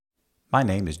My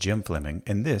name is Jim Fleming,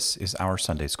 and this is Our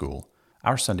Sunday School.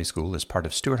 Our Sunday School is part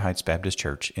of Stewart Heights Baptist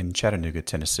Church in Chattanooga,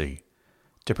 Tennessee.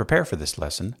 To prepare for this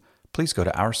lesson, please go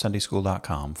to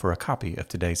OurSundaySchool.com for a copy of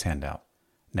today's handout.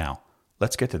 Now,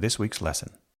 let's get to this week's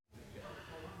lesson.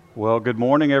 Well, good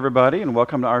morning, everybody, and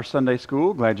welcome to Our Sunday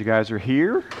School. Glad you guys are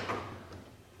here.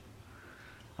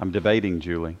 I'm debating,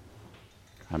 Julie.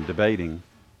 I'm debating.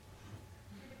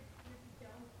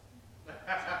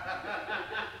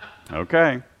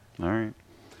 Okay. All right.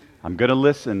 I'm going to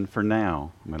listen for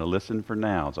now.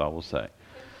 Is all we'll say.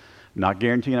 Not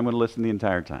guaranteeing I'm going to listen the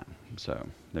entire time. So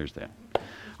there's that.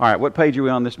 All right, what page are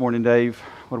we on this morning, Dave?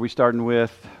 What are we starting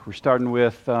with? We're starting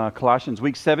with Colossians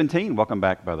week 17. Welcome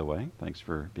back, by the way. Thanks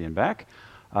for being back.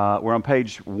 We're on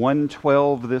page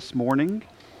 112 this morning.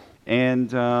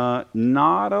 And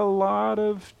not a lot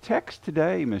of text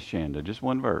today, Miss Shanda. Just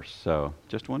one verse. So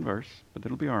just one verse, but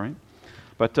it'll be all right.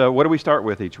 But what do we start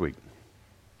with each week?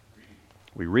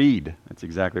 We read. That's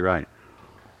exactly right.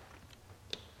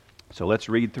 So let's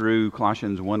read through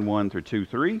Colossians 1:1 through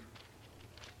 2:3,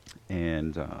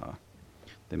 and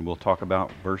then we'll talk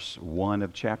about verse 1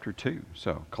 of chapter 2.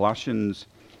 So Colossians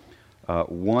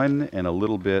 1 and a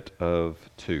little bit of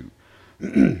 2.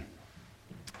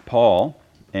 Paul,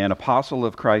 an apostle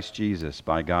of Christ Jesus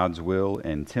by God's will,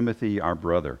 and Timothy, our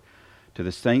brother, to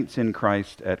the saints in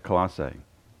Christ at Colossae,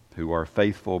 who are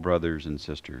faithful brothers and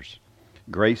sisters.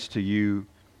 Grace to you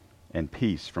and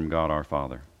peace from God our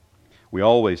Father. We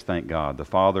always thank God, the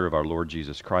Father of our Lord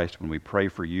Jesus Christ, when we pray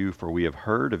for you, for we have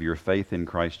heard of your faith in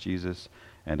Christ Jesus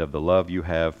and of the love you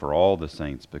have for all the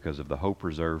saints because of the hope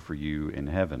reserved for you in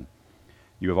heaven.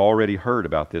 You have already heard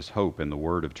about this hope in the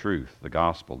word of truth, the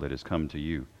gospel that has come to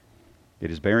you. It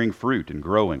is bearing fruit and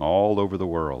growing all over the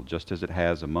world, just as it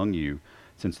has among you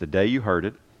since the day you heard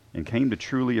it and came to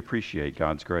truly appreciate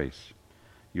God's grace.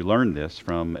 You learned this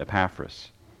from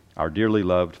Epaphras, our dearly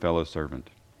loved fellow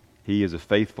servant. He is a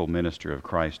faithful minister of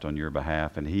Christ on your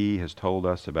behalf, and he has told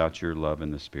us about your love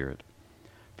in the Spirit.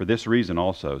 For this reason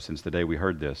also, since the day we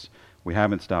heard this, we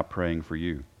haven't stopped praying for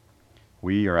you.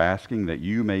 We are asking that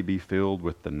you may be filled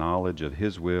with the knowledge of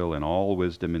his will and all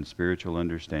wisdom and spiritual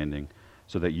understanding,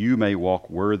 so that you may walk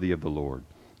worthy of the Lord,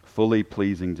 fully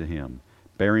pleasing to him,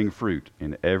 bearing fruit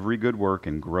in every good work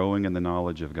and growing in the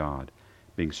knowledge of God,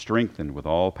 being strengthened with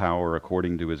all power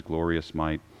according to his glorious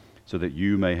might, so that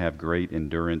you may have great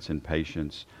endurance and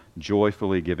patience,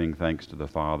 joyfully giving thanks to the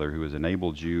Father who has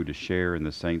enabled you to share in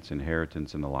the saints'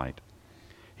 inheritance in the light.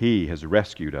 He has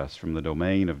rescued us from the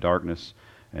domain of darkness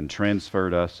and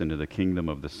transferred us into the kingdom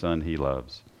of the Son he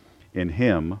loves. In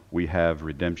him we have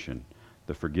redemption,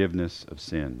 the forgiveness of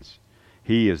sins.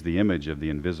 He is the image of the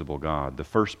invisible God, the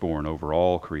firstborn over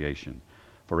all creation.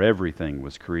 For everything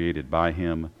was created by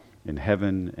him in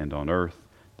heaven and on earth,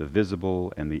 the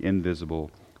visible and the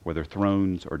invisible, whether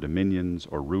thrones or dominions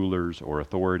or rulers or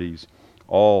authorities.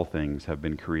 All things have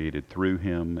been created through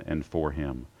him and for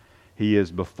him. He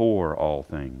is before all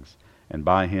things, and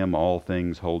by him all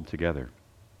things hold together.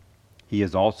 He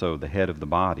is also the head of the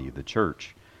body, the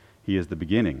church. He is the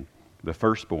beginning, the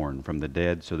firstborn from the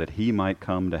dead, so that he might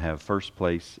come to have first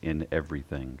place in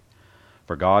everything.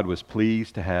 For God was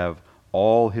pleased to have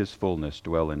all his fullness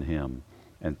dwell in him,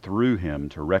 and through him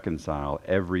to reconcile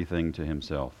everything to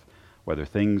himself, whether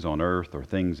things on earth or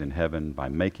things in heaven, by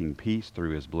making peace through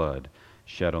his blood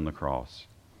shed on the cross.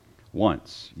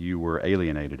 Once you were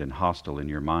alienated and hostile in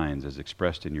your minds as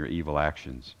expressed in your evil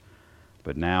actions,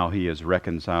 but now he has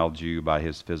reconciled you by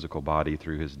his physical body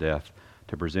through his death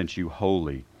to present you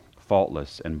holy,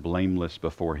 faultless, and blameless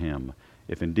before him,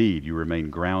 if indeed you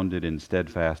remain grounded and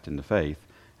steadfast in the faith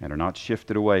and are not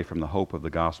shifted away from the hope of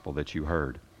the gospel that you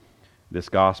heard. This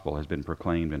gospel has been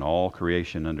proclaimed in all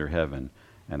creation under heaven,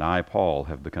 and I, Paul,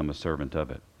 have become a servant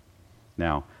of it.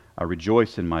 Now, I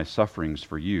rejoice in my sufferings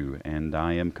for you, and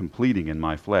I am completing in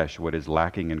my flesh what is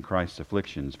lacking in Christ's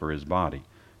afflictions for his body,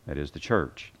 that is the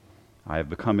church. I have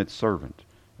become its servant,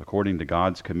 according to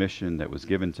God's commission that was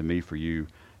given to me for you,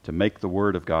 to make the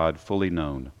word of God fully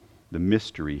known, the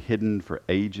mystery hidden for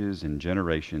ages and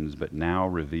generations, but now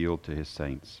revealed to his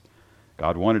saints.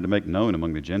 God wanted to make known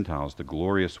among the Gentiles the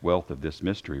glorious wealth of this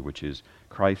mystery, which is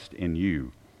Christ in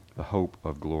you, the hope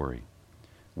of glory.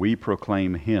 We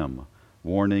proclaim him,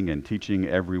 warning and teaching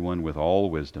everyone with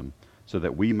all wisdom, so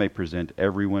that we may present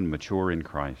everyone mature in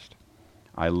Christ.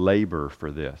 I labor for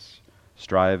this,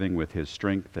 striving with his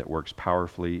strength that works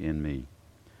powerfully in me.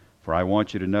 For I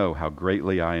want you to know how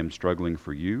greatly I am struggling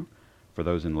for you, for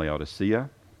those in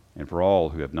Laodicea, and for all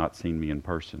who have not seen me in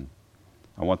person.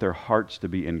 I want their hearts to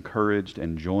be encouraged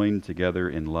and joined together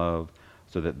in love,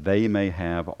 so that they may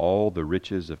have all the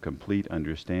riches of complete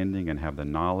understanding and have the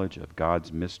knowledge of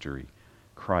God's mystery,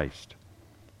 Christ.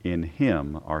 In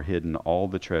him are hidden all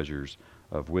the treasures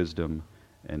of wisdom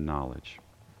and knowledge.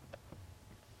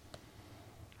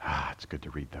 It's good to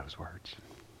read those words.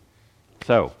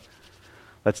 So,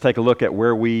 let's take a look at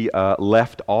where we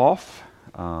left off.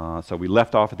 So we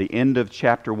left off at the end of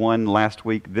chapter 1 last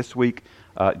week. This week,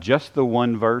 just the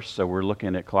one verse. So we're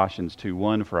looking at Colossians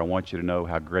 2:1, for I want you to know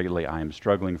how greatly I am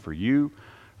struggling for you,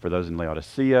 for those in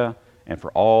Laodicea, and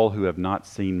for all who have not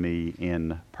seen me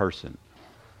in person.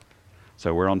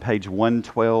 So we're on page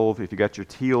 112. If you got your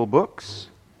teal books,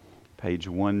 page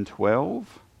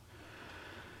 112.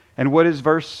 And what does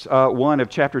verse 1 of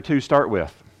chapter 2 start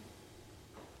with?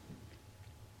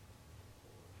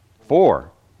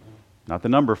 4. Not the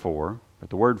number 4, but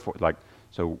the word 4. Like,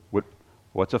 so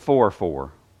what's a 4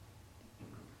 for?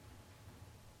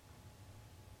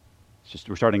 It's just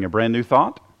we're starting a brand new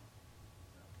thought.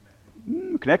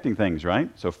 Connecting things, right?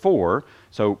 So 4.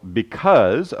 So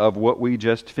because of what we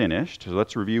just finished, so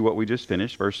let's review what we just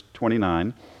finished. Verse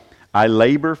 29. I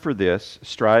labor for this,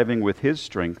 striving with his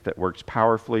strength that works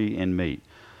powerfully in me.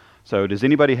 So does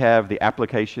anybody have the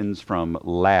applications from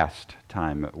last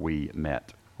time we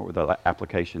met? What were the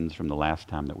applications from the last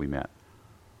time that we met?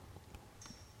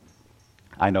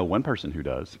 I know one person who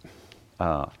does.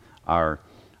 Our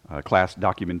class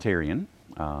documentarian,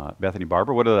 Bethany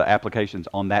Barber. What are the applications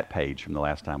on that page from the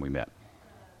last time we met?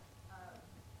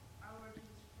 Our Lord Jesus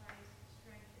Christ's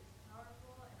strength is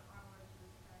powerful, and our Lord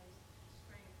Jesus Christ's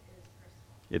strength is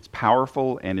personal. It's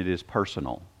powerful and it is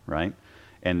personal, right?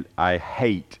 And I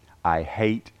hate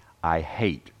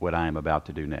what I am about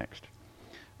to do next.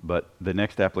 But the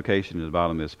next application at the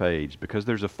bottom of this page, because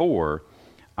there's a 4,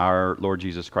 our Lord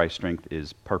Jesus Christ's strength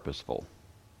is purposeful.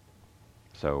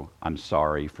 So I'm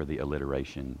sorry for the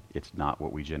alliteration. It's not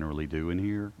what we generally do in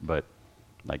here, but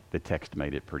like the text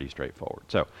made it pretty straightforward.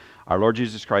 So our Lord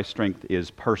Jesus Christ's strength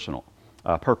is personal,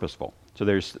 purposeful. So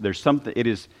there's something. It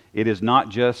is not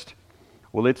just,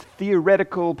 well, it's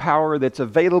theoretical power that's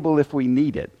available if we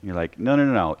need it. You're like,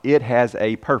 no. It has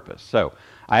a purpose. So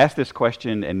I asked this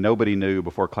question and nobody knew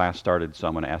before class started, so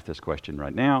I'm going to ask this question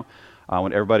right now. I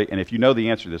want everybody, and if you know the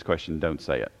answer to this question, don't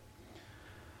say it.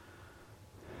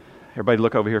 Everybody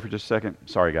look over here for just a second.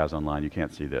 Sorry guys online, you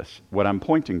can't see this. What I'm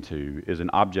pointing to is an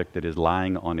object that is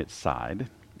lying on its side.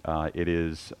 It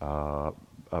is a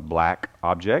black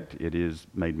object. It is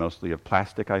made mostly of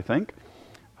plastic, I think.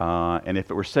 And if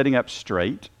it were sitting up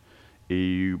straight,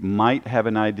 you might have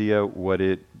an idea what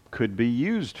it could be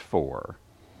used for.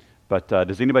 But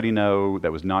does anybody know,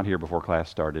 that was not here before class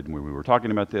started and when we were talking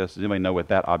about this, does anybody know what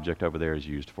that object over there is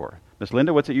used for? Miss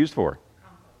Linda, what's it used for?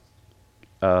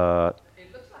 Compost.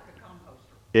 It looks like a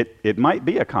composter. It might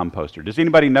be a composter. Does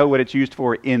anybody know what it's used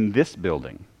for in this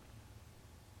building?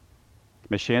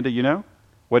 Miss Shanda, you know?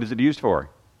 What is it used for?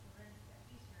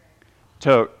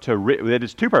 It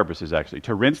is 2 purposes, actually.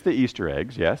 To rinse the Easter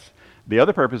eggs, yes. The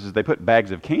other purpose is they put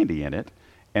bags of candy in it,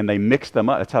 and they mix them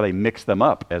up. That's how they mix them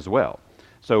up as well.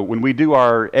 So when we do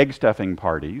our egg stuffing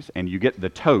parties, and you get the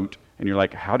tote, and you're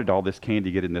like, how did all this candy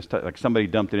get in this tote? Like somebody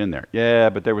dumped it in there. Yeah,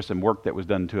 but there was some work that was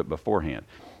done to it beforehand.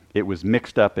 It was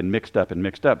mixed up and mixed up and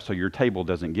mixed up, so your table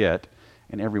doesn't get,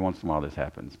 and every once in a while this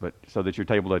happens, but so that your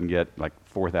table doesn't get like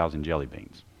 4,000 jelly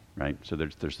beans, right? So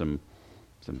there's some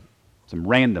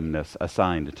randomness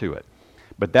assigned to it.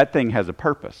 But that thing has a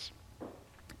purpose.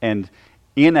 And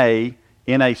in a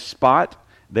spot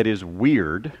that is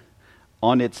weird,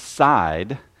 on its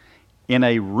side, in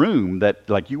a room that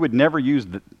like you would never use,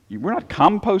 we're not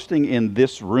composting in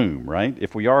this room, right?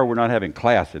 If we are, we're not having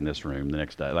class in this room the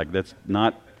next day. That's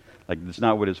not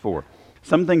what it's for.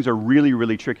 Some things are really,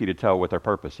 really tricky to tell what their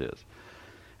purpose is.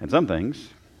 And some things,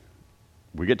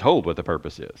 we get told what the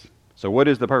purpose is. So what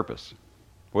is the purpose?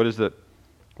 What is the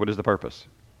purpose?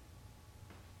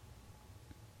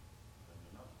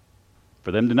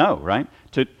 For them to know, right?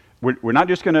 We're not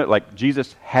just going to, like,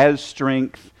 Jesus has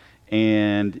strength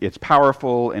and it's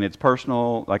powerful and it's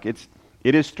personal. Like, it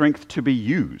is strength to be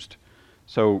used.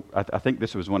 So I think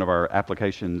this was one of our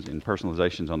applications and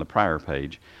personalizations on the prior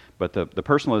page. But the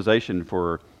personalization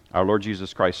for our Lord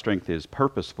Jesus Christ's strength is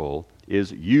purposeful,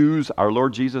 is use our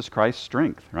Lord Jesus Christ's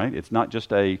strength, right? It's not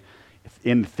just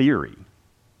in theory.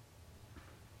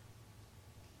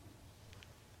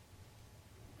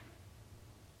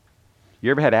 You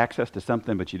ever had access to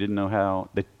something but you didn't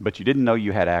know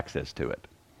you had access to it?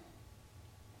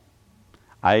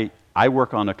 I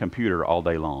work on a computer all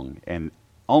day long, and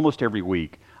almost every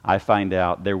week I find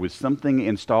out there was something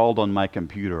installed on my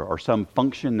computer or some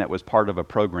function that was part of a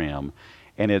program,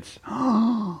 and it's,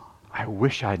 I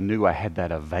wish I knew I had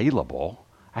that available.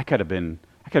 I could have been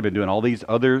doing all these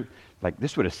other, like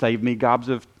this would have saved me gobs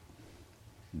of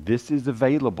This is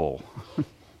available.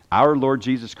 Our Lord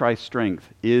Jesus Christ's strength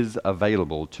is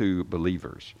available to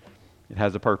believers. It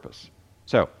has a purpose.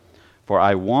 So, for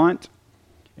I want,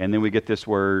 and then we get this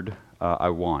word, I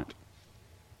want.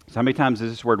 So how many times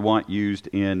is this word want used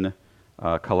in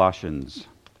Colossians?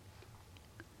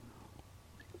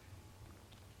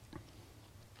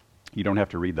 You don't have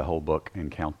to read the whole book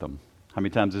and count them. How many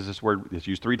times is this word? It's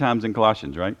used 3 times in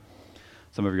Colossians, right?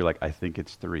 Some of you are like, I think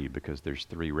it's 3 because there's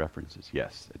 3 references.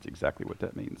 Yes, that's exactly what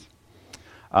that means.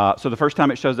 So the first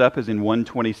time it shows up is in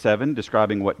 1:27,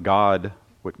 describing what God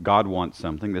wants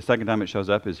something. The second time it shows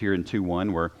up is here in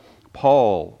 2:1, where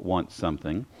Paul wants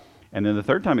something. And then the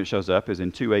third time it shows up is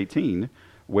in 2:18,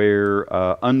 where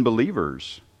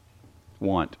unbelievers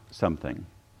want something,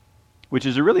 which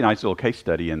is a really nice little case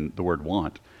study in the word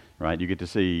want, right? You get to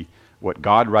see what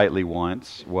God rightly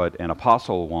wants, what an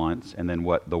apostle wants, and then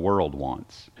what the world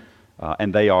wants.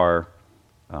 And they are,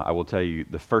 I will tell you,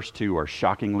 the first 2 are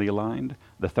shockingly aligned.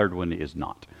 The third one is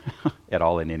not at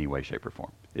all in any way, shape, or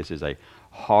form. This is a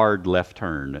hard left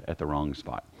turn at the wrong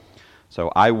spot.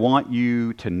 So I want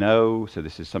you to know, so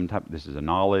this is a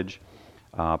knowledge.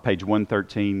 Page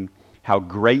 113, how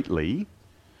greatly,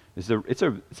 it's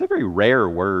a very rare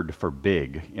word for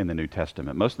big in the New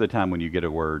Testament. Most of the time when you get a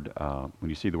word, when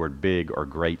you see the word big or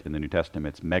great in the New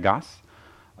Testament, it's megas.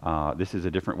 This is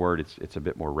a different word. It's a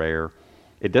bit more rare.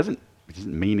 It doesn't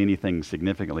mean anything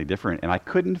significantly different, and I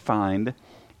couldn't find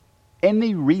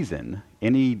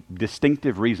any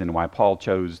distinctive reason why Paul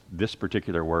chose this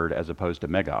particular word as opposed to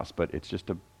megas, but it's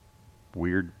just a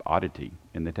weird oddity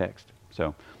in the text.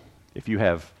 So if you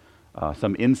have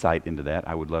some insight into that,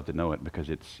 I would love to know it, because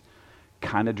it's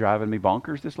kind of driving me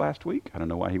bonkers this last week. I don't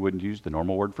know why he wouldn't use the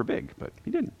normal word for big, but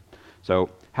he didn't. So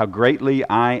how greatly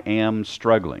I am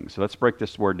struggling. So let's break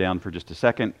this word down for just a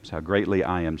second. So how greatly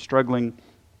I am struggling.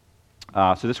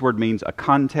 So this word means a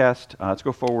contest. Let's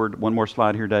go forward one more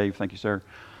slide here, Dave. Thank you, sir.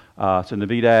 So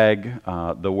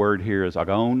Navidag, the word here is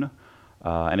agon,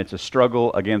 and it's a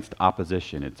struggle against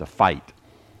opposition. It's a fight.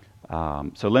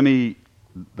 So let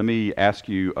me ask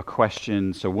you a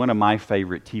question. So one of my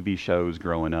favorite TV shows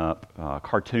growing up,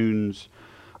 cartoons,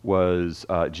 was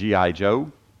G.I.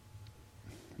 Joe.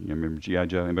 You remember G.I.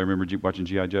 Joe? Anybody remember watching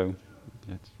G.I. Joe?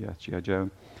 Yes, G.I. Joe.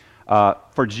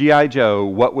 For G.I. Joe,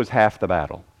 what was half the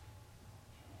battle?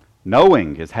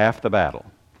 Knowing is half the battle,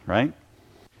 right?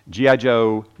 G.I.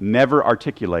 Joe never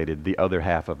articulated the other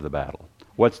half of the battle.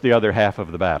 What's the other half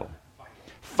of the battle?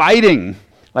 Fighting.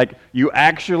 Like, you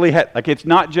actually had, like, it's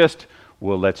not just,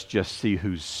 well, let's just see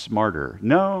who's smarter.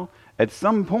 No, at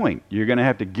some point, you're going to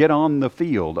have to get on the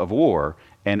field of war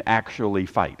and actually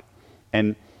fight.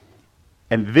 And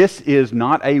this is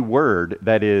not a word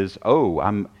that is,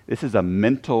 this is a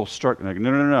mental struggle. Like,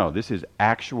 no. This is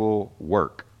actual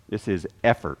work. This is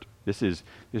effort. This is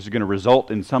going to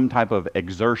result in some type of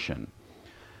exertion.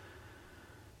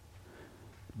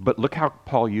 But look how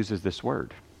Paul uses this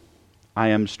word. I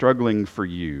am struggling for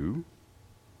you.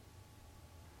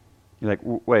 You're like,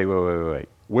 wait.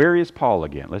 Where is Paul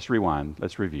again? Let's rewind.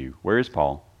 Let's review. Where is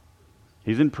Paul?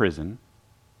 He's in prison.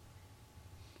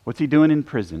 What's he doing in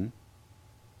prison?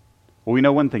 Well, we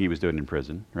know one thing he was doing in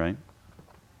prison, right?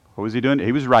 What was he doing?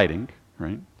 He was writing,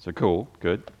 right? So cool,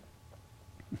 good.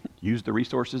 Use the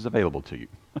resources available to you.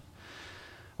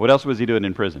 What else was he doing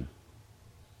in prison?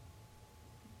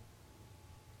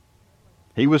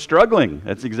 He was struggling.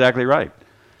 That's exactly right.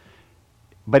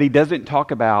 But he doesn't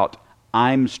talk about,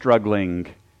 I'm struggling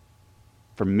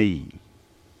for me.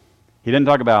 He doesn't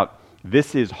talk about,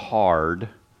 this is hard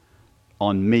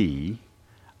on me.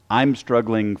 I'm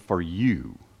struggling for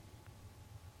you.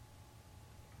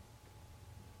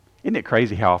 Isn't it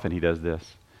crazy how often he does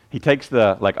this? He takes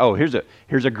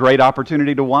here's a great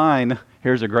opportunity to whine.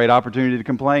 Here's a great opportunity to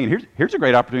complain. Here's a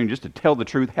great opportunity just to tell the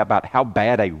truth about how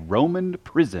bad a Roman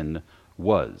prison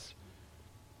was.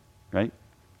 Right?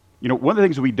 You know, one of the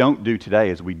things we don't do today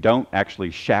is we don't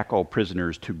actually shackle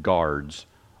prisoners to guards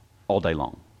all day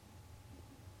long.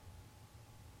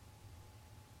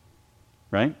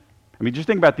 Right? I mean, just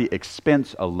think about the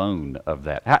expense alone of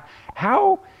that.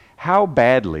 How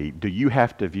badly do you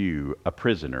have to view a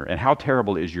prisoner, and how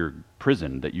terrible is your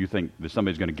prison that you think that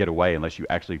somebody's going to get away unless you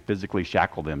actually physically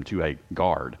shackle them to a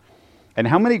guard? And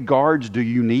how many guards do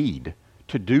you need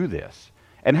to do this?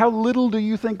 And how little do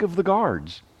you think of the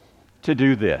guards to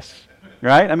do this?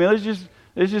 Right? I mean, let's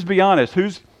just be honest.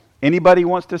 Anybody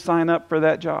wants to sign up for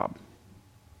that job?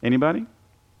 Anybody?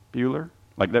 Bueller?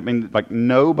 Like that means like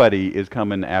nobody is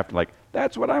coming after, like,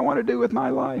 that's what I want to do with my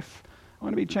life. I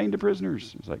want to be chained to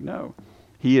prisoners. It's like, no.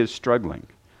 He is struggling.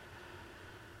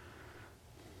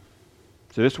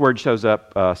 So this word shows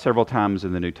up several times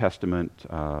in the New Testament,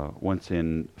 once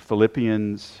in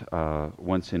Philippians,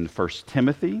 once in 1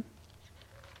 Timothy.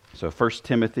 So 1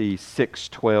 Timothy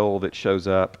 6:12, it shows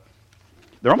up.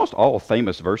 They're almost all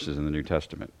famous verses in the New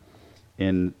Testament.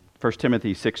 In 1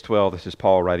 Timothy 6:12, this is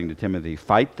Paul writing to Timothy,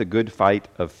 fight the good fight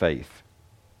of faith.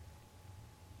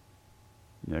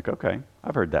 You're like, okay,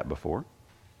 I've heard that before,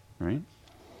 right?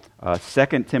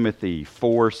 2 Timothy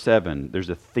 4:7, there's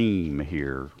a theme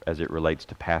here as it relates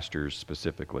to pastors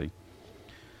specifically.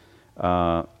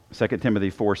 2 Timothy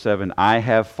 4:7, I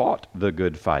have fought the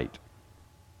good fight.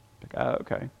 Like,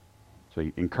 okay. So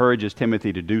he encourages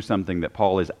Timothy to do something that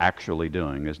Paul is actually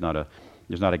doing. There's not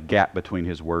a gap between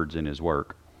his words and his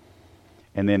work.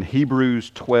 And then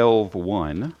Hebrews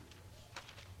 12:1.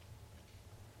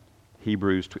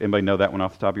 Anybody know that one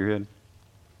off the top of your head?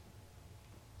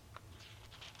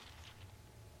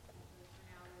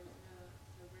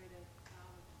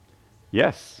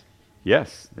 Yes,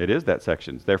 it is that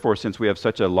section. Therefore, since we have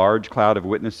such a large cloud of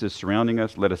witnesses surrounding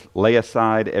us, let us lay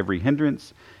aside every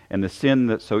hindrance and the sin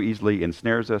that so easily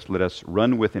ensnares us. Let us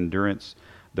run with endurance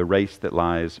the race that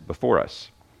lies before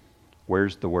us.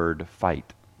 Where's the word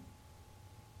fight?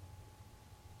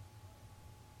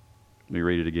 Let me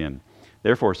read it again.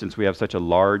 Therefore, since we have such a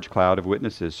large cloud of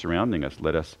witnesses surrounding us,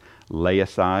 let us lay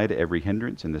aside every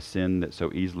hindrance and the sin that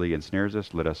so easily ensnares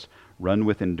us. Let us run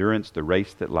with endurance the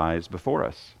race that lies before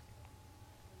us.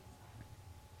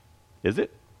 Is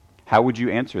it? How would you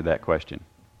answer that question?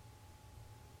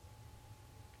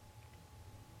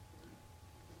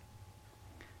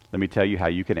 Let me tell you how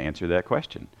you can answer that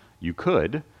question. You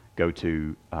could go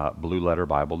to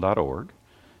blueletterbible.org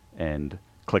and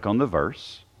click on the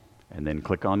verse, and then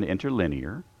click on the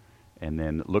interlinear, and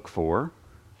then look for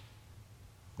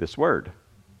this word.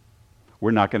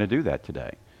 We're not going to do that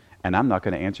today. And I'm not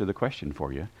going to answer the question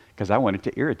for you because I want it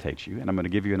to irritate you, and I'm going to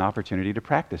give you an opportunity to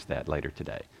practice that later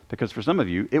today. Because for some of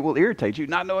you, it will irritate you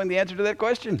not knowing the answer to that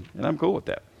question, and I'm cool with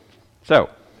that. So,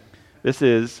 this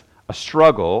is a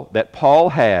struggle that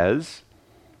Paul has,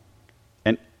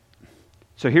 and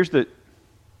so here's a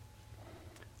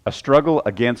struggle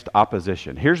against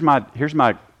opposition. Here's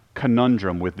my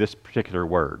conundrum with this particular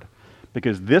word,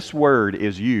 because this word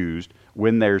is used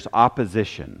when there's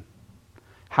opposition.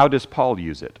 How does Paul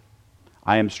use it?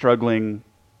 I am struggling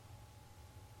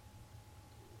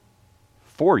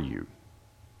for you,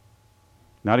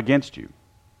 not against you.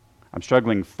 I'm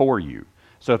struggling for you.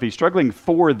 So if he's struggling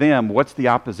for them, what's the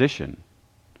opposition?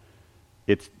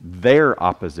 It's their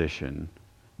opposition,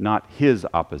 not his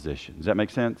opposition. Does that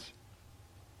make sense?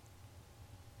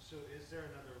 So is there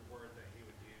another word that he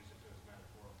would use if it was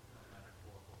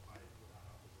metaphorical fight without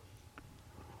opposition?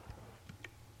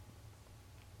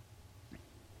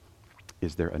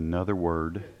 Is there another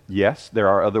word? Yes, there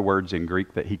are other words in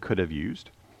Greek that he could have used.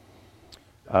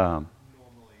 Normally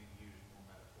used more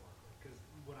metaphorically, because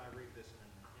when I read this in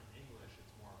English,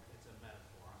 it's a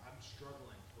metaphor. I'm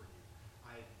struggling for you.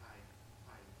 I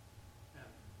am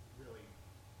really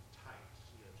tight,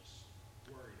 just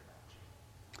worried about you.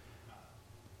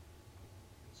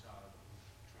 So I'm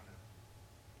trying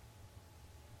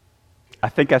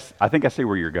to. I think I see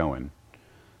where you're going.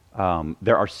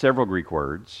 There are several Greek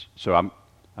words, so I'm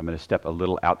going to step a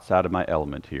little outside of my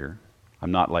element here.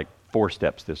 I'm not like 4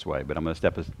 steps this way, but I'm going to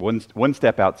step one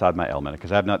step outside my element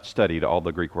because I have not studied all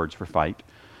the Greek words for fight.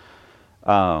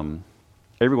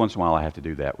 Every once in a while I have to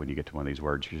do that when you get to one of these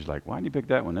words. You're just like, why did you pick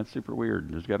that one? That's super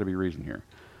weird. There's got to be a reason here.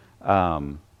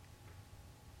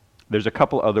 There's a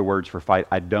couple other words for fight.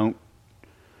 Let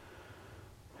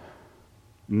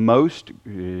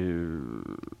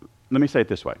me say it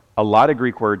this way. A lot of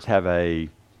Greek words have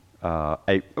well,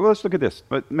 let's look at this,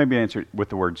 but maybe answer it with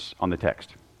the words on the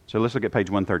text. So let's look at page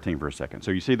 113 for a second.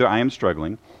 So you see that I am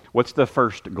struggling. What's the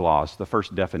first gloss, the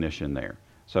first definition there?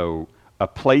 So a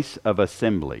place of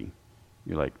assembly.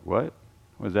 You're like, what?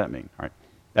 What does that mean? All right.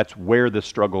 That's where the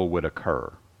struggle would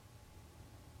occur.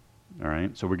 All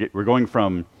right. So we're going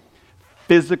from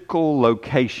physical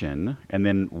location, and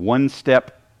then one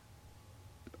step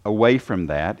away from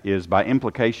that is, by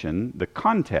implication, the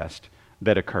contest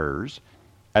that occurs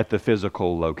at the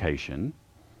physical location,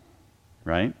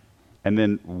 right? And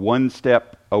then one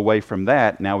step away from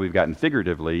that, now we've gotten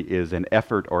figuratively, is an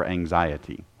effort or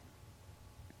anxiety.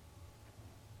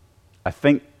 I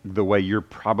think the way you're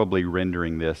probably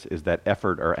rendering this is that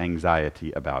effort or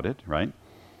anxiety about it, right?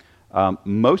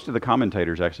 Most of the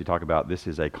commentators actually talk about this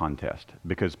is a contest,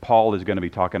 because Paul is going to be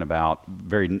talking about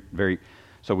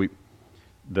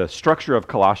the structure of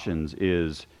Colossians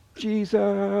is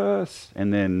Jesus,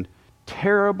 and then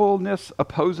terribleness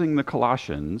opposing the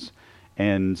Colossians,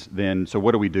 And then, so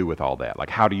what do we do with all that? Like,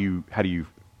 how do you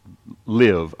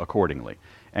live accordingly?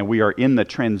 And we are in the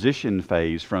transition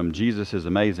phase from Jesus is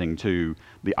amazing to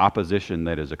the opposition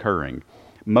that is occurring.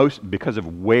 Because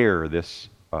of where this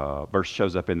verse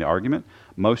shows up in the argument,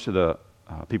 most of the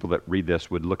people that read this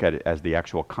would look at it as the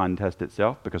actual contest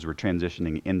itself, because we're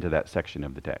transitioning into that section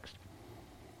of the text.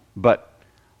 But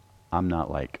I'm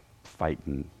not like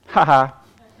fighting,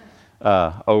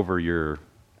 over your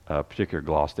particular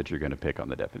gloss that you're going to pick on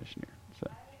the definition here. So,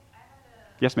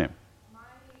 yes, ma'am. My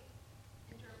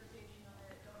interpretation of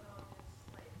it, don't know if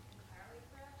it's like entirely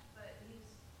correct, but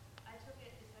I took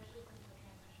it, especially since the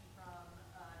transition from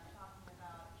talking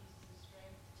about Jesus'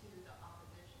 strength to the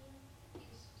opposition.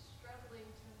 He's struggling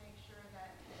to make sure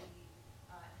that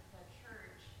the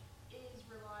church is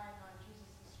relying on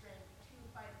Jesus' strength to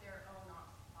fight their own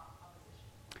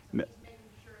opposition. So he's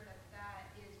making sure that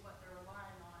that is what they're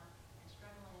relying on and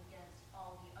struggling against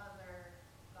all the other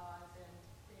gods and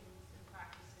things and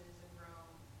practices in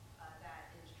Rome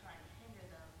that is trying to hinder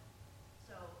them.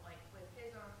 So, like with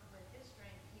his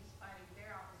strength, he's fighting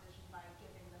their opposition by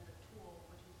giving them the tool,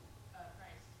 which is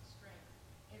Christ's strength,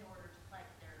 in order to fight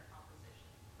their opposition,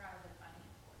 rather than fighting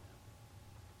it for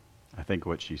them. I think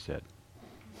what she said.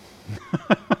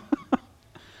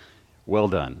 Well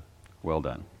done. Well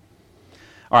done.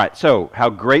 All right, so how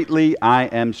greatly I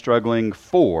am struggling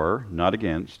for, not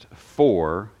against,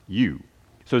 for you.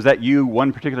 So is that you,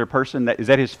 one particular person? Is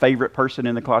that his favorite person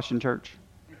in the Colossian church?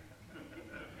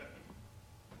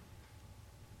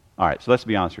 All right, so let's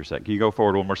be honest for a second. Can you go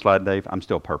forward one more slide, Dave? I'm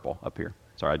still purple up here.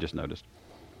 Sorry, I just noticed.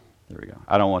 There we go.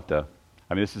 I don't want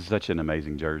this is such an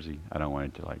amazing jersey. I don't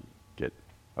want it to get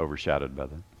overshadowed by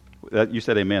you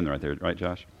said amen right there, right,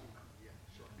 Josh?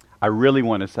 I really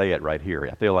want to say it right here.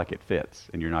 I feel like it fits,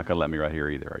 and you're not going to let me right here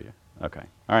either, are you? Okay.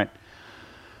 All right.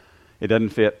 It doesn't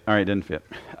fit. All right, it doesn't fit.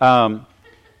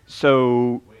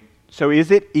 So is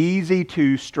it easy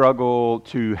to struggle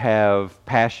to have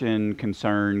passion,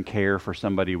 concern, care for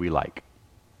somebody we like?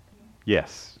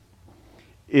 Yes.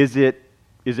 Is it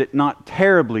not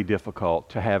terribly difficult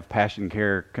to have passion,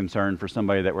 care, concern for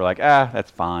somebody that we're like, that's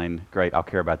fine, great, I'll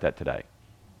care about that today?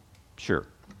 Sure.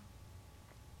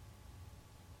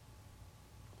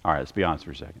 All right, let's be honest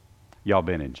for a second. Y'all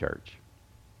been in church.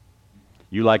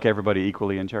 You like everybody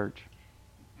equally in church?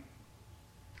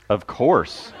 Of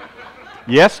course.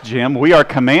 Yes, Jim, we are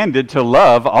commanded to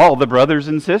love all the brothers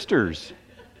and sisters.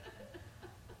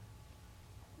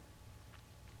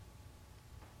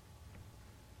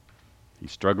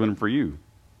 He's struggling for you.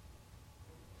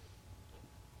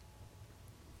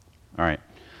 All right.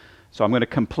 So I'm going to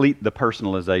complete the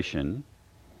personalization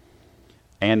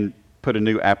and put a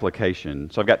new application.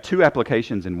 So I've got two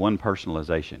applications in one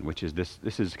personalization, which is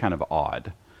this is kind of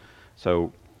odd.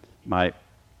 So my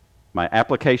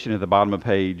application at the bottom of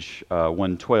page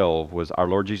 112 was our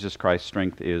Lord Jesus Christ's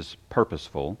strength is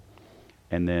purposeful.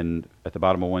 And then at the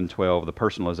bottom of 112, the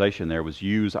personalization there was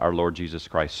use our Lord Jesus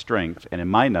Christ's strength. And in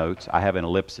my notes, I have an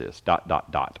ellipsis, ...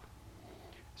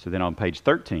 So then on page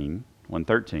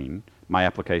 113, my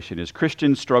application is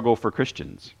Christians struggle for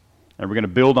Christians. And we're going to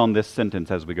build on this sentence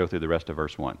as we go through the rest of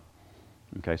verse 1.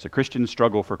 Okay, so Christians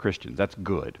struggle for Christians. That's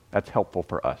good. That's helpful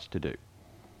for us to do.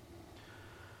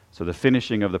 So the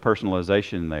finishing of the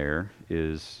personalization there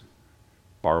is,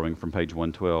 borrowing from page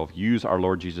 112, use our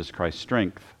Lord Jesus Christ's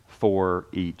strength for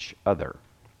each other.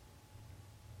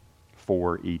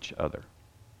 For each other.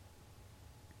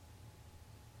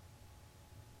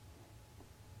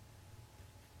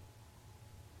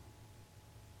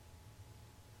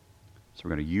 So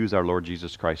we're going to use our Lord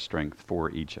Jesus Christ's strength for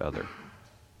each other.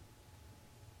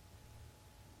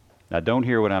 Now don't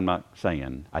hear what I'm not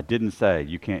saying. I didn't say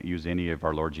you can't use any of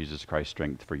our Lord Jesus Christ's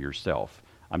strength for yourself.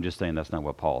 I'm just saying that's not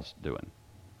what Paul's doing.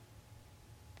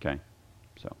 Okay?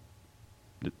 So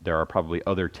there are probably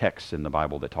other texts in the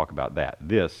Bible that talk about that.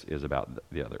 This is about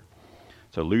the other.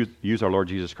 So use our Lord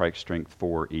Jesus Christ's strength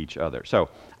for each other. So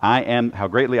how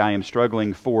greatly I am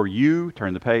struggling for you.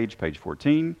 Turn the page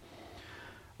 14.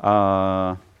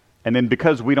 And then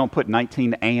because we don't put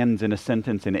 19 ands in a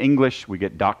sentence in English, we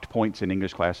get docked points in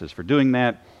English classes for doing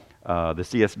that. The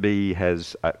CSB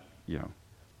has, part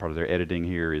of their editing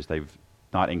here is they've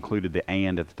not included the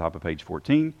and at the top of page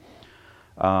 14.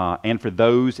 And for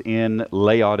those in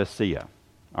Laodicea.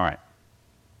 All right.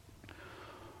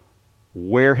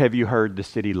 Where have you heard the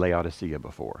city Laodicea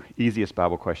before? Easiest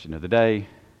Bible question of the day.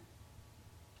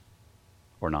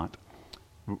 Or not.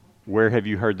 Where have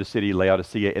you heard the city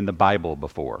Laodicea in the Bible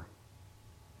before?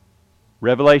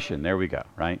 Revelation, there we go,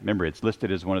 right? Remember, it's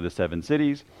listed as one of the 7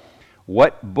 cities.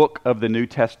 What book of the New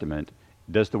Testament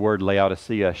does the word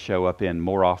Laodicea show up in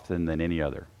more often than any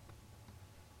other?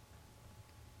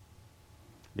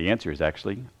 The answer is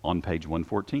actually on page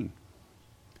 114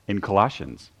 in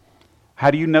Colossians.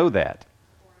 How do you know that?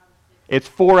 It's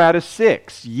 4 out of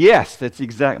 6. Yes, that's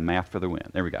exact math for the win.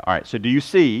 There we go. All right, so do you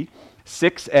see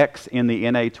 6x in the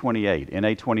NA28?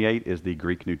 NA28 is the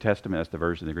Greek New Testament. That's the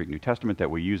version of the Greek New Testament that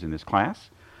we use in this class.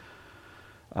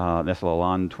 That's the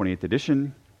Lalon 28th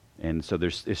edition. And so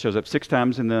it shows up 6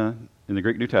 times in the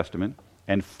Greek New Testament,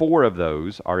 and 4 of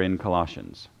those are in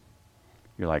Colossians.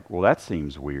 You're like, well, that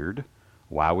seems weird.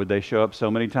 Why would they show up so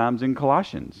many times in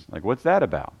Colossians? Like, what's that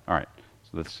about? All right,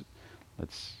 so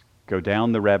let's go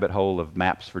down the rabbit hole of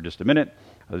maps for just a minute.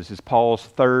 This is Paul's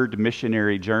 3rd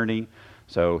missionary journey.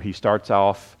 So he starts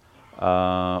off,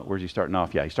 where's he starting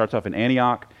off? Yeah, he starts off in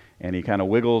Antioch, and he kind of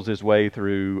wiggles his way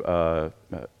through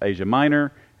Asia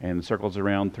Minor and circles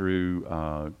around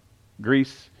through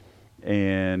Greece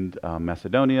and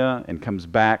Macedonia and comes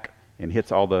back and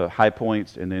hits all the high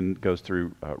points and then goes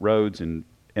through Rhodes and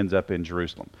ends up in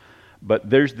Jerusalem. But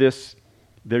there's this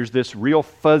real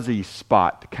fuzzy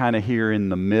spot kind of here in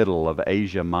the middle of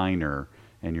Asia Minor,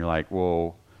 and you're like,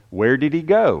 well, where did he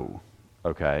go?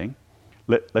 Okay,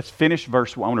 let's finish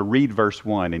verse 1. I want to read verse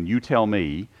 1, and you tell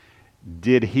me,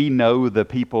 did he know the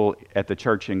people at the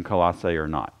church in Colossae or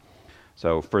not?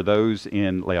 So for those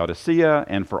in Laodicea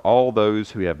and for all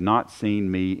those who have not seen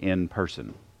me in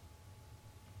person.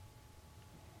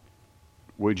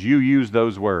 Would you use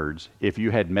those words if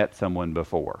you had met someone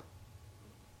before?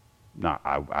 No,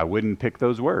 I wouldn't pick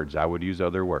those words. I would use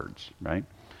other words, right?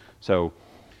 So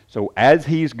as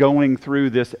he's going through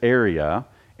this area,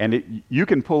 and you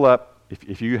can pull up,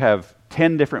 if you have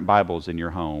 10 different Bibles in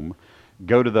your home,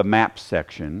 go to the maps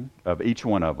section of each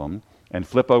one of them and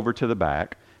flip over to the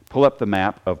back, pull up the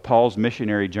map of Paul's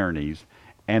missionary journeys,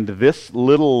 and this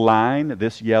little line,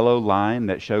 this yellow line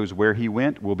that shows where he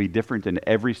went will be different in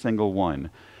every single one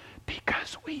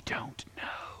because we don't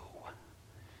know.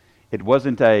 It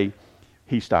wasn't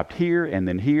he stopped here and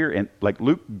then here, and like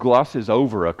Luke glosses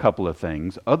over a couple of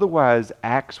things. Otherwise,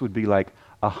 Acts would be like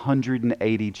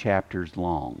 180 chapters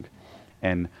long.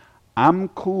 And I'm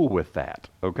cool with that,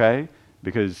 okay?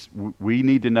 Because we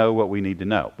need to know what we need to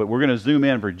know. But we're going to zoom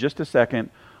in for just a second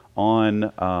on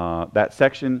that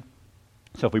section.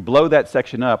 So if we blow that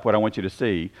section up, what I want you to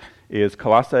see is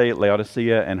Colossae,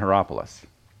 Laodicea, and Hierapolis.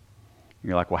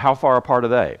 You're like, well, how far apart are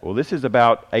they? Well, this is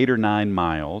about 8 or 9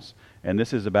 miles, and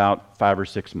this is about 5 or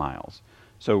 6 miles.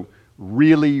 So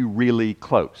really, really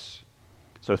close.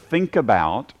 So think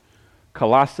about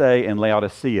Colossae and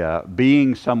Laodicea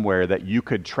being somewhere that you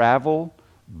could travel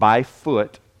by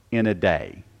foot in a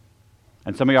day.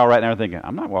 And some of y'all right now are thinking,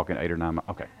 I'm not walking 8 or 9 miles.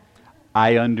 Okay.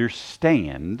 I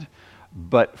understand,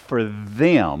 but for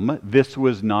them, this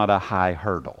was not a high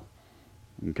hurdle.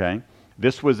 Okay?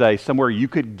 This was somewhere you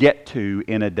could get to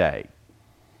in a day.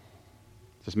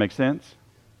 Does this make sense?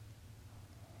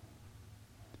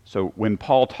 So when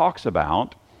Paul talks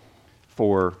about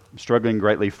for struggling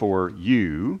greatly for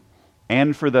you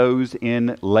and for those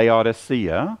in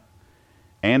Laodicea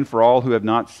and for all who have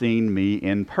not seen me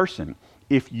in person,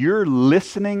 if you're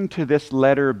listening to this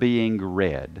letter being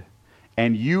read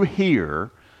and you hear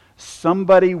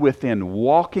somebody within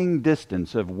walking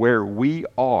distance of where we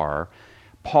are,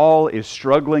 Paul is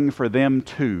struggling for them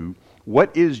too,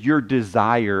 what is your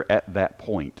desire at that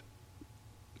point?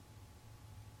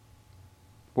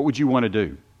 What would you want to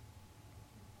do?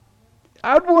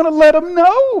 I'd want to let them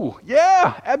know.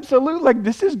 Yeah, absolutely. Like,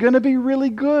 this is going to be really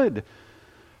good.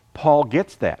 Paul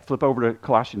gets that. Flip over to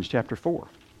Colossians chapter 4.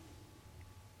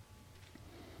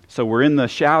 So we're in the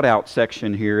shout out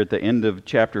section here at the end of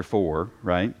chapter 4,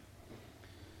 right?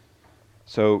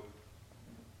 So,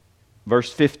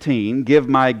 verse 15, give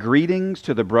my greetings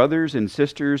to the brothers and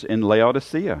sisters in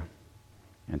Laodicea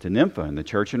and to Nympha and the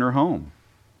church in her home.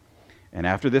 And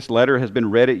after this letter has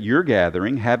been read at your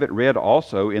gathering, have it read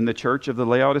also in the church of the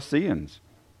Laodiceans.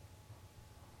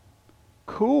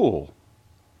 Cool.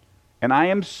 And I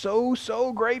am so,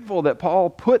 so grateful that Paul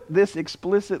put this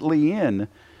explicitly in,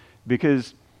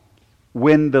 because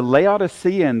when the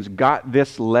Laodiceans got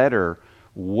this letter,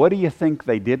 what do you think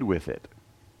they did with it?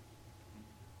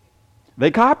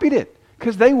 They copied it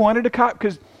because they wanted to copy,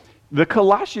 because the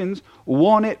Colossians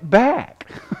want it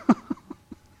back.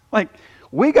 Like,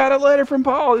 we got a letter from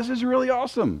Paul. This is really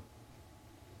awesome.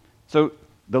 So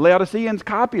the Laodiceans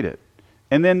copied it.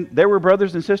 And then there were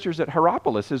brothers and sisters at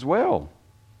Hierapolis as well.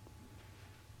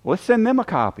 Let's send them a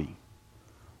copy.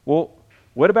 Well,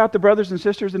 what about the brothers and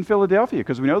sisters in Philadelphia?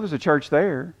 Because we know there's a church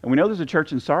there. And we know there's a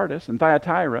church in Sardis and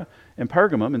Thyatira and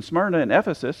Pergamum and Smyrna and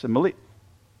Ephesus and Miletus.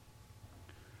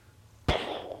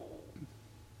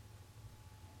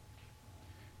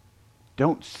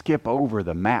 Don't skip over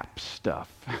the map stuff.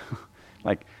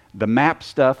 Like the map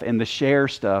stuff and the share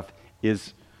stuff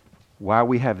is why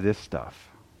we have this stuff.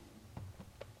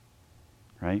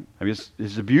 Right? I mean,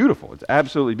 it's beautiful. It's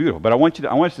absolutely beautiful. But I want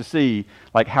us to see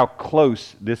like how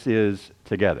close this is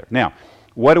together. Now,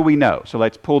 what do we know? So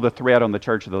let's pull the thread on the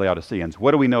church of the Laodiceans.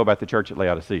 What do we know about the church at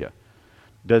Laodicea?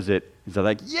 Is it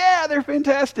like, yeah, they're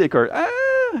fantastic, or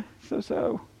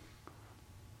so?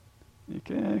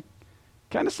 Okay,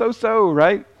 kind of so,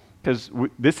 right? Because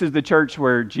this is the church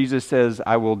where Jesus says,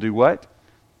 "I will do what?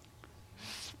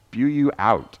 Spew you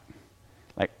out."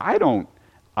 Like I don't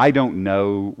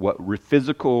know what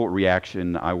physical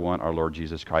reaction I want our Lord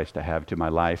Jesus Christ to have to my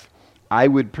life. I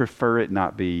would prefer it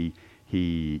not be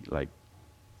he like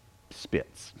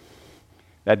spits.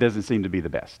 That doesn't seem to be the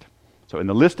best. So in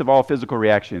the list of all physical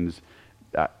reactions,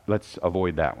 let's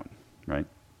avoid that one, right?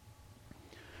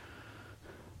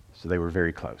 So they were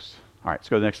very close. All right, let's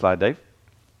go to the next slide, Dave.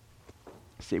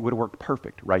 See, it would have worked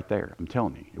perfect right there. I'm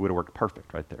telling you, it would have worked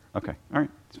perfect right there. Okay, all right,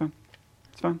 it's fine.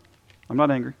 It's fine. I'm not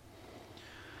angry.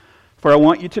 For I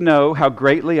want you to know how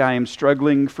greatly I am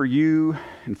struggling for you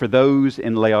and for those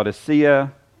in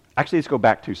Laodicea. Actually, let's go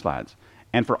back 2 slides.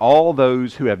 And for all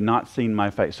those who have not seen my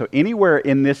face. So anywhere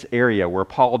in this area where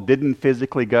Paul didn't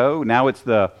physically go, now it's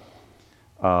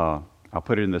I'll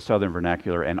put it in the southern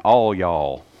vernacular, and all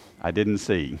y'all I didn't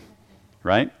see,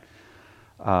 right?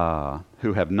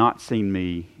 Who have not seen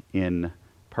me in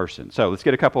person. So let's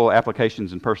get a couple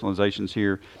applications and personalizations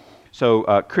here.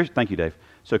 So thank you, Dave.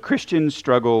 So Christians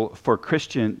struggle for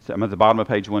Christians. I'm at the bottom of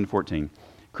page 114.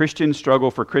 Christians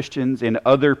struggle for Christians in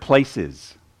other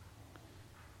places.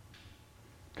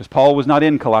 Because Paul was not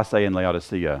in Colossae and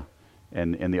Laodicea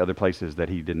and in the other places that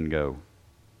he didn't go,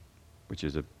 which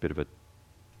is a bit of a,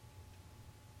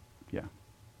 yeah.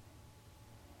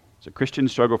 So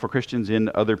Christians struggle for Christians in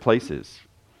other places.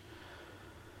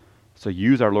 So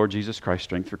use our Lord Jesus Christ's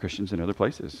strength for Christians in other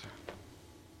places.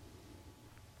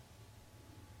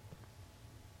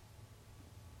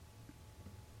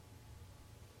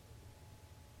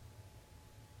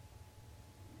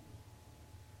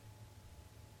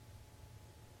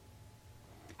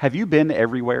 Have you been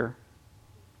everywhere?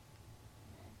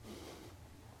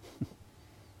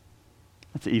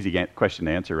 That's an easy question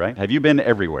to answer, right? Have you been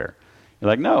everywhere? You're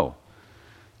like, no.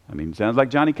 I mean, it sounds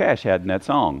like Johnny Cash had in that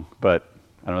song, but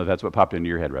I don't know if that's what popped into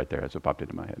your head right there. That's what popped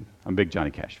into my head. I'm a big Johnny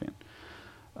Cash fan.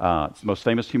 It's the most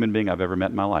famous human being I've ever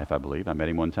met in my life, I believe. I met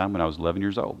him one time when I was 11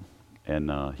 years old, and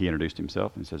he introduced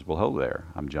himself and says, well, hello there.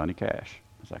 I'm Johnny Cash.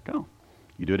 I was like, oh,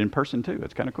 you do it in person too.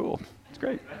 It's kind of cool. It's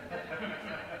great.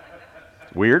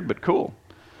 Weird, but cool.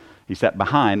 He sat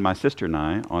behind my sister and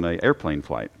I on an airplane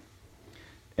flight.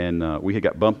 And we had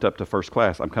got bumped up to first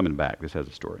class. I'm coming back. This has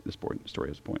a story. This story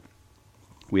has a point.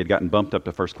 We had gotten bumped up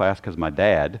to first class because my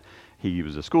dad, he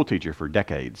was a school teacher for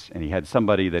decades. And he had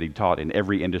somebody that he taught in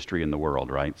every industry in the world,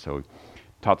 right? So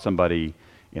taught somebody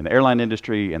in the airline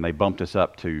industry, and they bumped us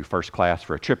up to first class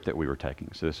for a trip that we were taking.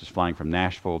 So this was flying from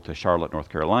Nashville to Charlotte, North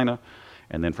Carolina,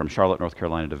 and then from Charlotte, North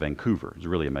Carolina to Vancouver. It was a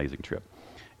really amazing trip.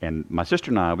 And my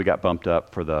sister and I, we got bumped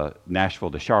up for the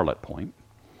Nashville to Charlotte point.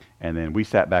 And then we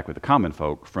sat back with the common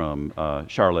folk from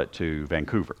Charlotte to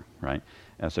Vancouver, right?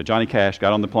 And so Johnny Cash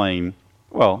got on the plane.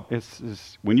 Well,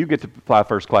 it's when you get to fly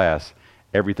first class,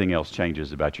 everything else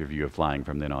changes about your view of flying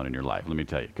from then on in your life, let me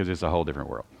tell you, because it's a whole different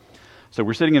world. So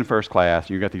we're sitting in first class, and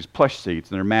you've got these plush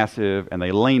seats, and they're massive, and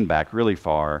they lean back really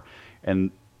far. And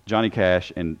Johnny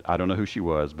Cash, and I don't know who she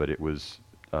was, but it was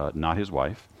not his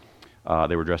wife.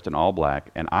 They were dressed in all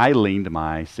black, and I leaned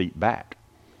my seat back.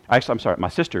 Actually, I'm sorry, my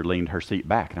sister leaned her seat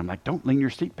back, and I'm like, don't lean your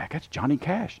seat back, that's Johnny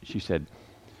Cash. She said,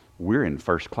 we're in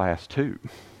first class too.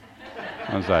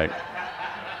 I was like,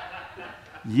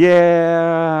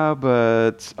 yeah,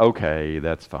 but okay,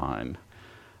 that's fine.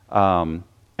 And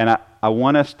I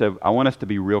want us to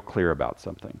be real clear about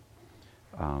something.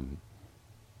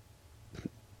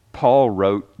 Paul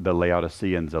wrote the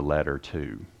Laodiceans a letter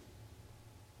too.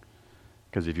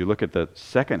 Because if you look at the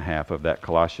second half of that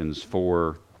Colossians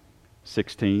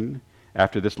 4:16,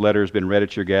 after this letter has been read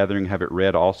at your gathering, have it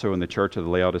read also in the church of the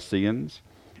Laodiceans,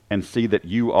 and see that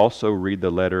you also read the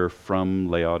letter from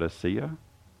Laodicea.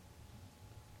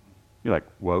 You're like,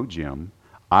 whoa, Jim,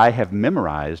 I have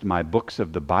memorized my books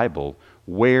of the Bible.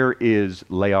 Where is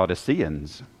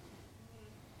Laodiceans?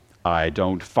 I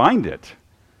don't find it.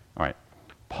 All right.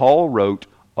 Paul wrote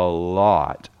a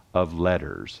lot of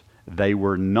letters. They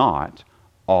were not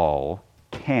all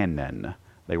canon.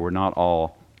 They were not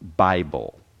all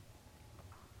Bible.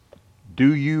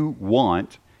 Do you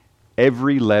want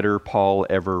every letter Paul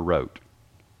ever wrote?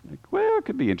 Like, well, it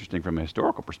could be interesting from a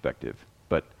historical perspective,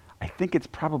 but I think it's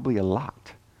probably a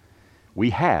lot. We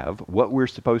have what we're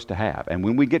supposed to have. And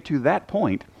when we get to that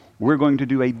point, we're going to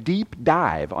do a deep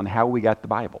dive on how we got the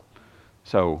Bible.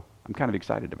 So I'm kind of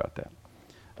excited about that.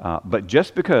 But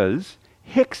just because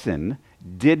Hickson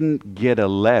didn't get a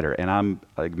letter, and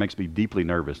it makes me deeply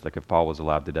nervous, like if Paul was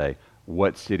alive today,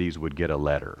 what cities would get a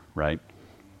letter, right?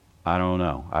 I don't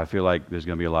know. I feel like there's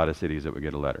going to be a lot of cities that would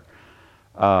get a letter.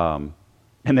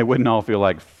 And they wouldn't all feel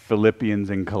like Philippians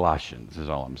and Colossians, is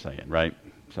all I'm saying, right?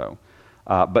 So,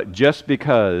 but just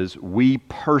because we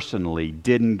personally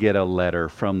didn't get a letter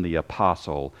from the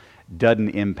apostle doesn't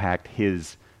impact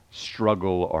his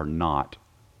struggle or not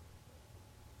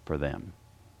for them,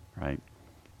 right?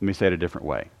 Let me say it a different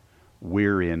way.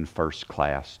 We're in first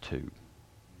class too.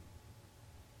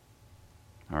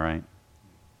 All right?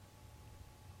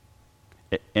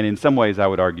 And in some ways, I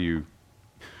would argue,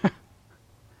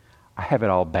 I have it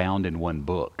all bound in one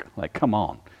book. Like, come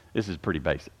on. This is pretty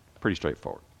basic, pretty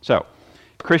straightforward. So,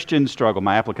 Christian struggle,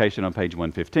 my application on page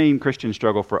 115, Christian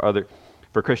struggle for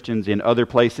Christians in other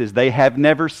places they have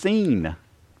never seen.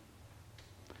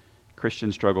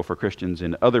 Christian struggle for Christians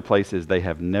in other places they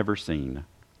have never seen.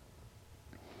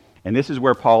 And this is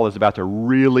where Paul is about to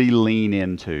really lean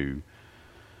into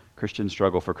Christian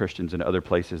struggle for Christians in other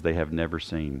places they have never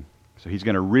seen. So he's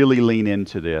going to really lean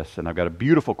into this. And I've got a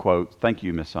beautiful quote. Thank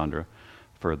you, Miss Sandra,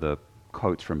 for the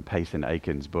quotes from Payson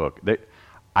Aiken's book.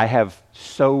 I have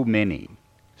so many.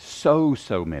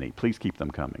 Please keep them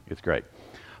coming. It's great.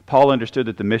 Paul understood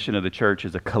that the mission of the church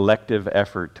is a collective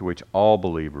effort to which all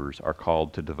believers are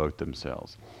called to devote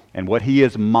themselves. And what he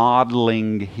is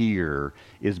modeling here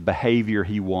is behavior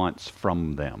he wants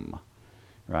from them.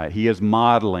 Right? He is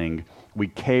modeling, we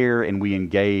care and we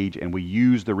engage and we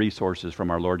use the resources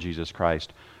from our Lord Jesus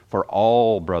Christ for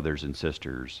all brothers and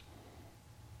sisters.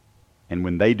 And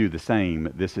when they do the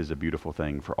same, this is a beautiful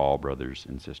thing for all brothers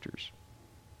and sisters.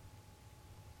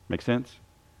 Make sense?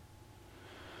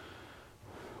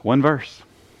 One verse.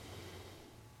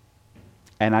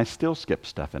 And I still skip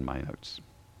stuff in my notes.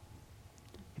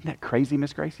 Isn't that crazy,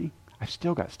 Miss Gracie? I've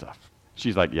still got stuff.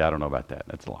 She's like, yeah, I don't know about that.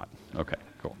 That's a lot. Okay,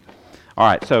 cool. All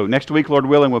right, so next week, Lord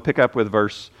willing, we'll pick up with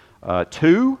verse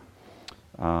 2,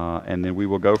 and then we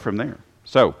will go from there.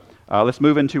 So let's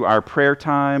move into our prayer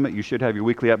time. You should have your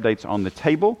weekly updates on the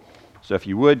table. So if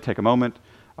you would, take a moment.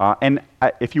 And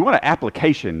if you want an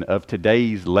application of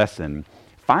today's lesson,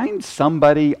 find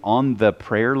somebody on the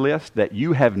prayer list that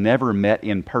you have never met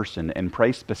in person and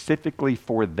pray specifically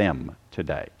for them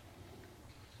today.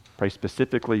 Pray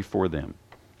specifically for them.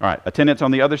 All right, attendance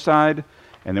on the other side.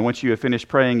 And then once you have finished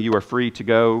praying, you are free to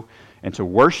go and to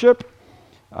worship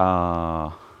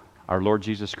our Lord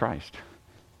Jesus Christ.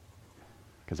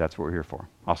 Because that's what we're here for.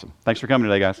 Awesome. Thanks for coming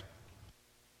today, guys.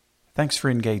 Thanks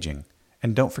for engaging.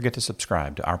 And don't forget to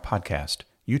subscribe to our podcast,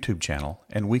 YouTube channel,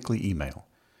 and weekly email.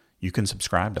 You can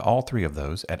subscribe to all three of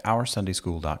those at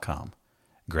OurSundaySchool.com.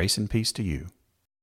 Grace and peace to you.